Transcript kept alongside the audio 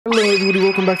Hello everybody,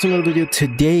 welcome back to another video.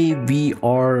 Today we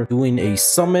are doing a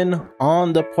summon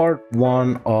on the part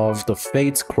 1 of the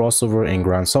Fates crossover in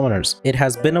Grand Summoners. It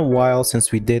has been a while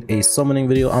since we did a summoning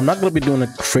video. I'm not going to be doing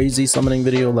a crazy summoning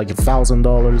video like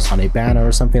 $1,000 on a banner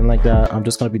or something like that. I'm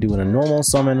just going to be doing a normal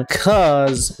summon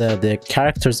because the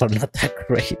characters are not that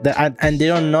great. And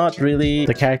they are not really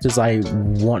the characters I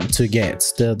want to get.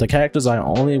 The characters I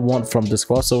only want from this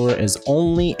crossover is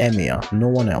only Emiya, no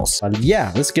one else. But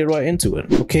yeah, let's get right into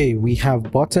it. Okay, we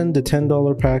have bought the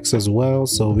 $10 packs as well,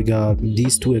 so we got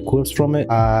these two equips from it.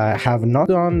 I have not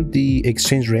done the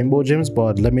exchange rainbow gems,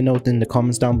 but let me know in the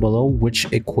comments down below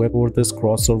which equip for this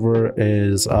crossover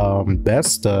is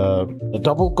best, the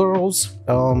double girls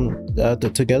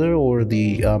together or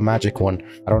the magic one.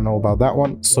 I don't know about that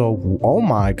one. So oh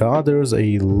my god, there's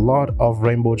a lot of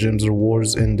rainbow gems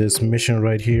rewards in this mission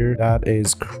right here. That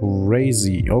is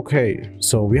crazy. Okay,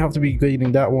 so we have to be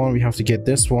getting that one, we have to get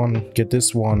this one, get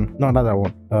this one, no, not that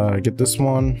one, get this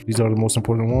one. These are the most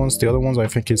important ones. The other ones I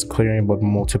think is clearing, but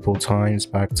multiple times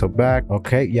back to back.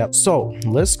 Okay, yep. So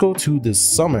let's go to the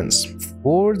summons.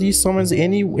 For these summons,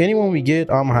 anyone we get,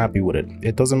 I'm happy with it.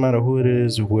 It doesn't matter who it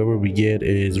is, whoever we get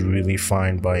is really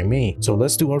fine by me. So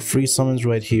let's do our free summons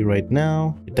right here right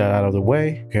now. Get that out of the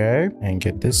way. Okay, and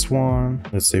get this one.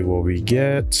 Let's see what we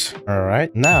get. All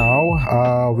right,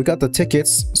 now we got the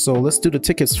tickets, so let's do the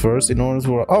tickets first in order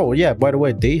to... Oh yeah, by the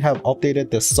way, they have updated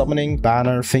the summoning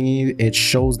banner thingy. It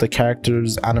shows the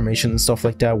characters, animation and stuff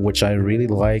like that, which I really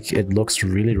like. It looks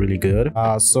really good.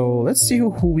 So let's see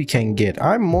who we can get.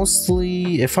 I'm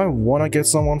mostly, if I want to get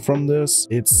someone from this,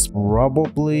 it's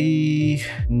probably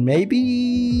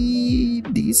maybe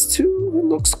these two. It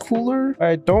looks cooler.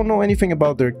 I don't know anything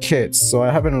about their kits, so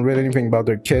I haven't read anything about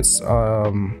their kits.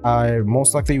 I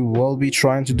most likely will be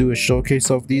trying to do a showcase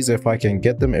of these if I can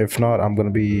get them. If not, I'm gonna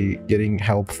be getting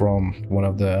help from one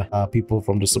of the people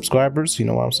from the subscribers, you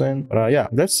know what I'm saying. But yeah,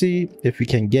 let's see if we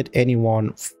can get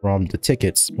anyone from the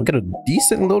tickets. We got a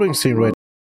decent loading screen right.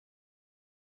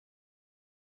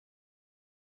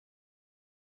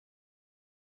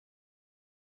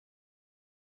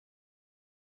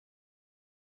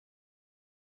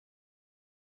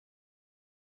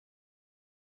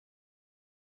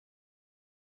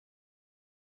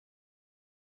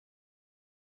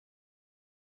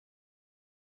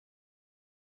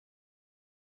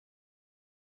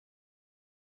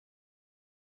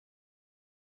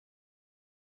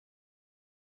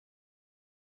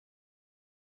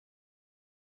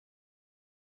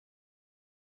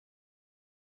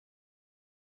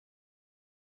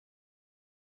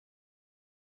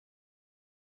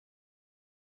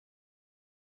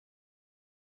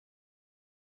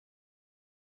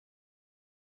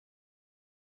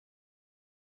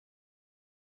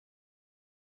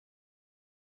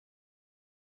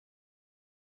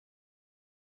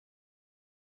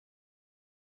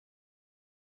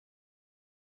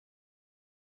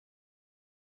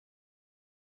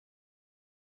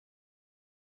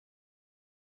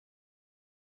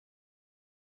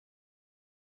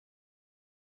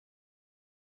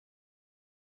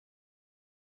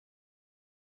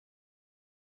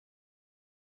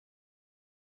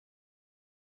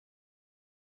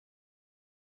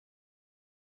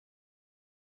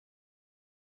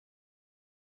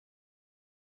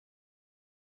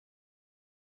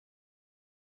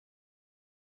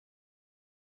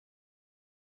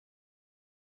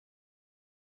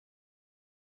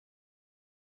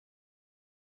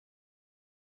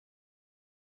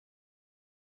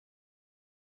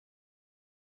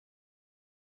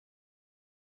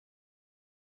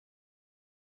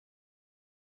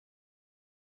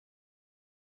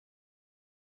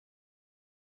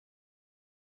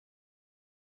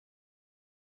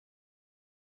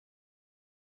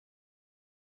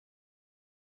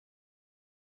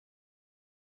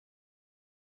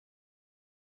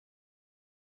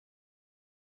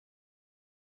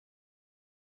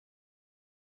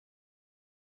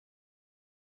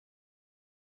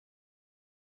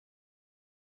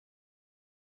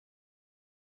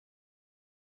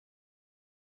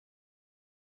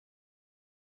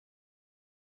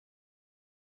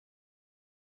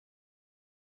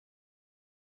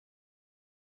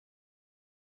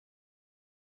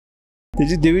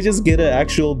 Did we just get an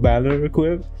actual banner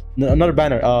equip? No, not a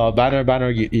banner. Banner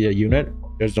unit.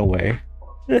 There's no way.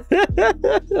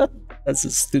 That's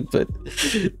just stupid.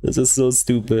 This is so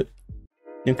stupid.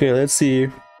 Okay, let's see.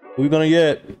 Who we gonna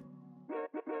get?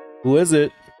 Who is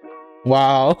it?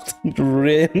 Wow,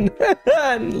 Rin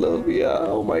and Luvia.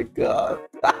 Oh my god.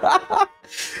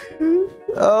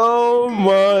 Oh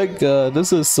my god,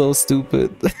 this is so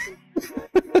stupid.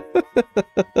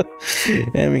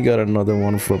 And we got another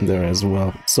one from there as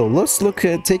well. So let's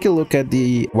take a look at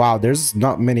the, wow, there's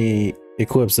not many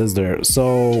equips, is there?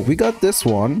 So we got this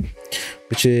one,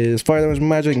 which is fire damage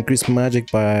magic, increase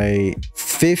magic by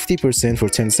 50% for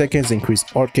 10 seconds, increase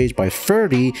arc gauge by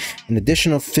 30, an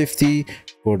additional 50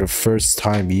 for the first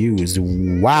time used.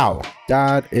 Wow,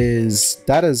 that is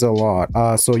a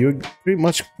lot. So you're pretty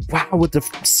much, wow, with the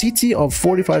CT of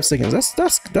 45 seconds,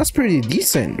 that's pretty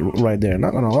decent right there,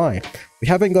 not gonna lie. We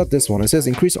haven't got this one. It says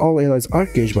increase all allies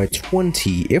arc gauge by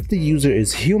 20 if the user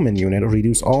is human unit, or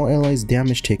reduce all allies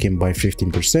damage taken by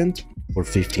 15% for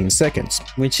 15 seconds,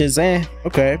 which is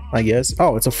okay, I guess.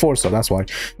 Oh, it's a 4-star, that's why.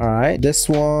 All right, this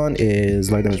one is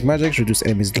light damage magic, reduce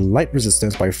enemies light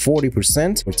resistance by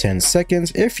 40% for 10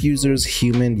 seconds if users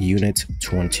human unit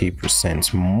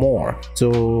 20% more.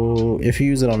 So if you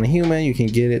use it on a human, you can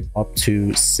get it up to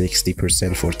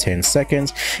 60% for 10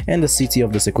 seconds, and the CT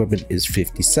of this equipment is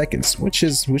 50 seconds, which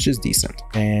is decent.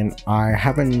 And I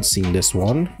haven't seen this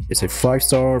one. It's a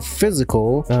 5-star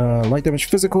physical, light damage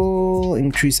physical,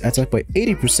 increase attack by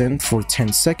 80% for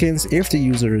 10 seconds if the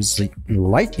user is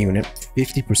light unit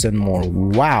 50% more.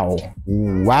 Wow,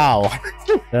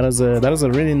 that is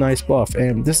a really nice buff.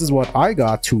 And this is what I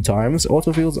got 2 times.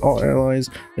 Autofills all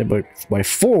allies by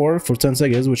 4 for 10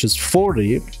 seconds, which is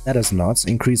 40. That is nuts.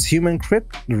 Increase human crit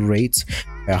rate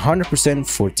 100%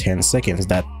 for 10 seconds.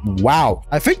 That, wow,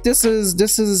 I think this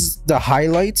is the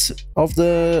highlight of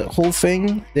the whole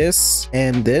thing. This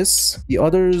and this, the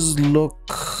others look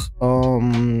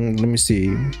let me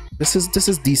see, this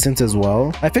is decent as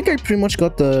well. I think I pretty much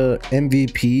got the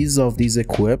MVPs of these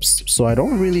equips, so I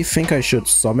don't really think I should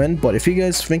summon. But if you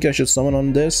guys think I should summon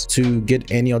on this to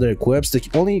get any other equips, the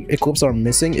only equips are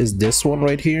missing is this one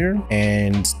right here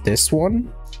and this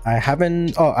one. I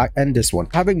haven't, and this one.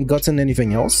 I haven't gotten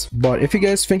anything else, but if you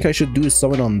guys think I should do a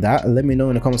summon on that, let me know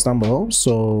in the comments down below.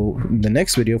 So in the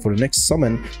next video, for the next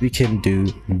summon, we can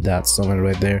do that summon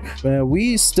right there.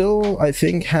 We still, I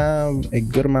think, have a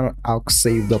good amount of Alk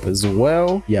saved up as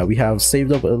well. Yeah, we have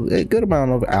saved up a good amount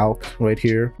of Alk right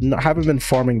here. Haven't been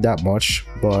farming that much,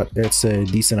 but it's a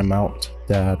decent amount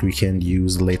that we can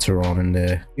use later on in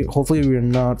the, hopefully we're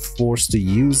not forced to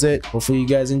use it. Hopefully you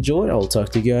guys enjoyed. I'll talk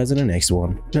to you guys in the next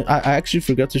one. I actually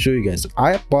forgot to show you guys,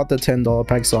 I bought the $10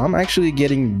 pack, so I'm actually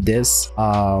getting this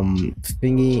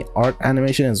thingy art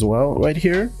animation as well right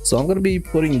here. So I'm gonna be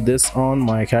putting this on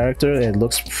my character. It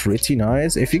looks pretty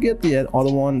nice. If you get the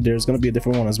other one, there's gonna be a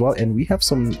different one as well, and we have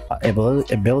some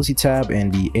ability tab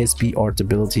and the SP art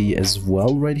ability as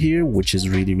well right here, which is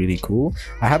really cool.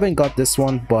 I haven't got this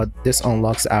one, but this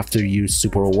unlocks after you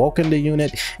super awoken the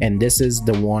unit, and this is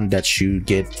the one that you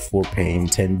get for paying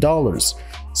 $10.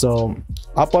 So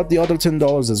I bought the other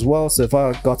 $10 as well, so if I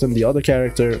had gotten the other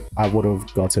character, I would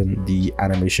have gotten the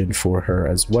animation for her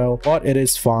as well. But it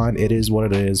is fine, it is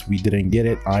what it is. We didn't get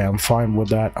it. I am fine with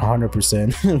that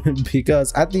 100%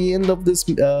 because at the end of this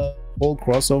whole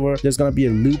crossover, there's gonna be a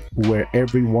loop where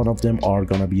every one of them are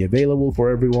gonna be available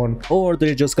for everyone, or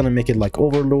they're just gonna make it like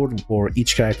Overload. For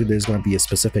each character, there's gonna be a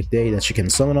specific day that you can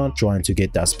summon on, trying to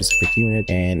get that specific unit,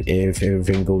 and if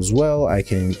everything goes well, I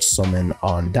can summon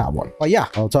on that one. But yeah,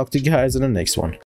 I'll talk to you guys in the next one.